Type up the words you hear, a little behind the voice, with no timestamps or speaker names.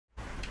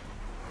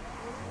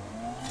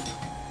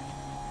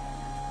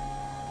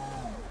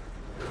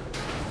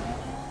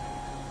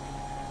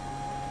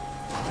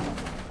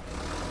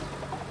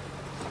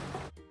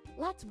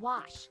Let's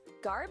wash.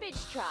 Garbage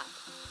truck.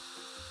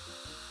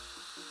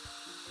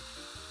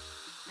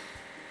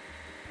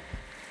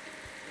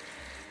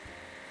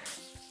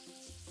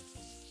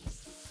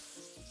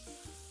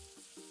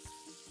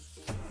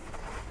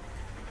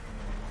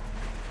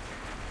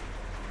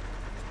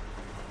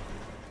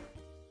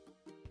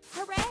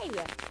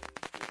 Hooray!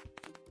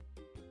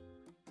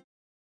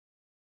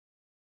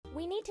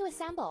 We need to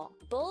assemble.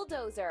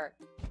 Bulldozer.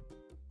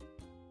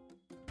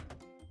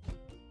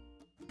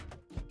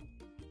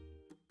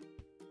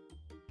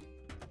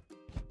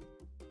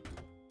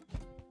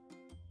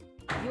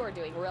 You're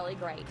doing really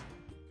great.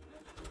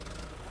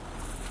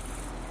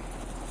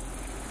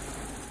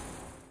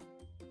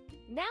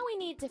 Now we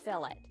need to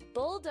fill it.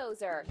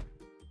 Bulldozer.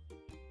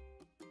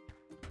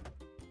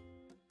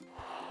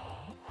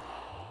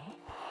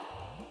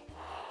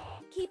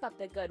 Keep up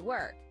the good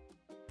work.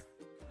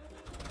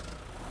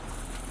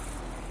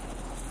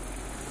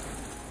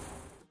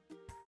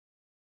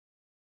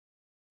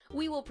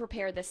 We will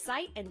prepare the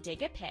site and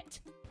dig a pit.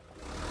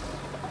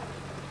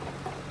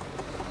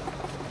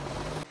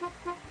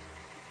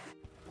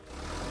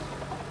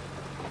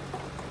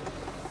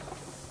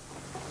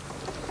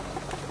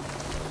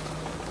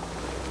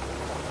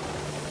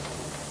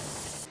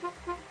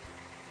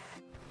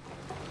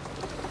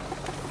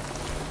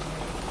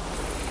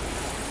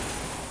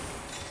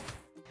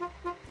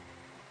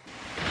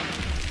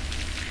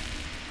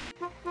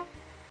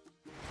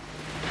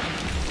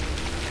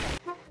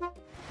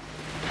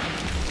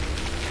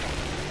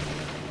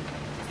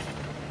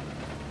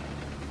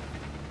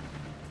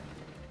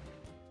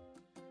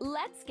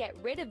 Let's get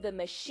rid of the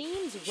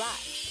machine's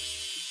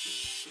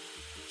rust.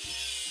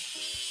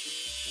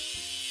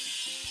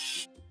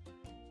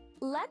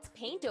 Let's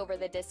paint over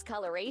the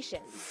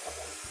discoloration.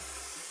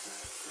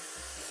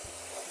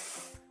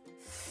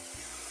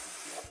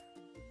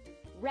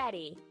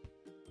 Ready.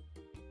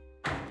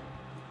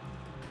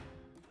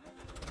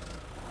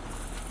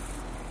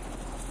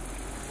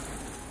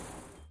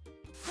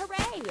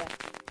 Hooray!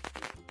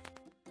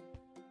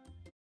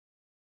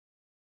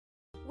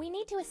 We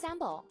need to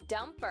assemble.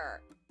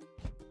 Dumfer.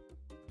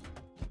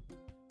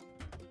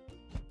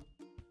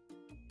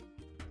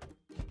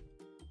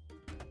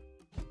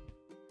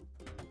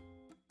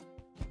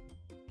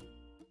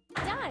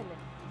 Done!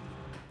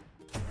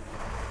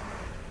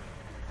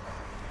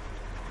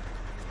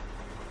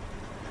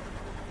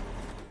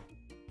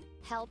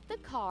 Help the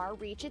car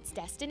reach its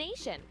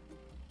destination.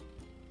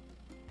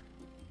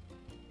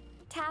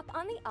 Tap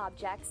on the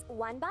objects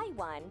one by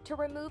one to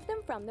remove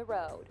them from the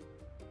road.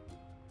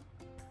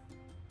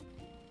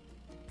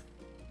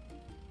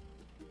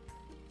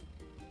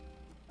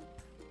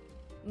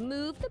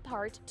 Move the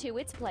part to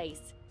its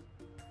place.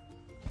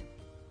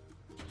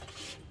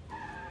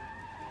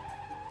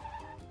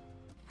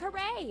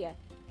 Hooray!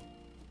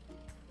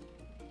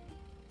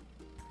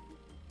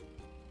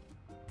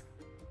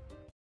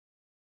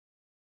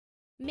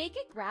 Make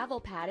a gravel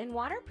pad in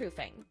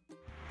waterproofing.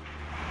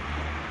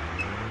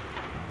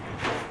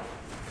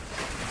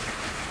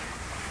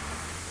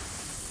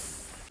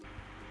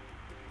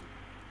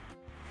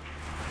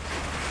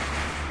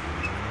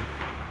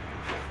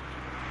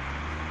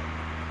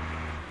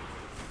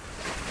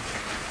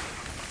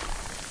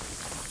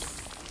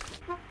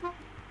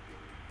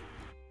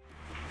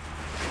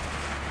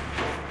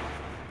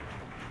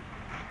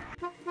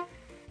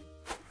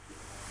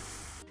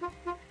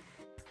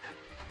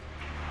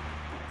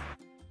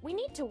 We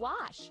need to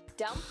wash.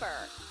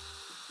 Dumfer.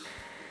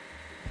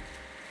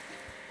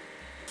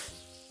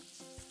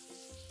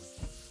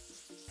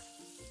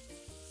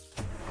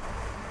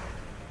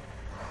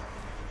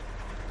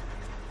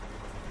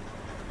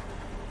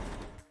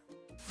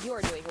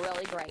 You're doing really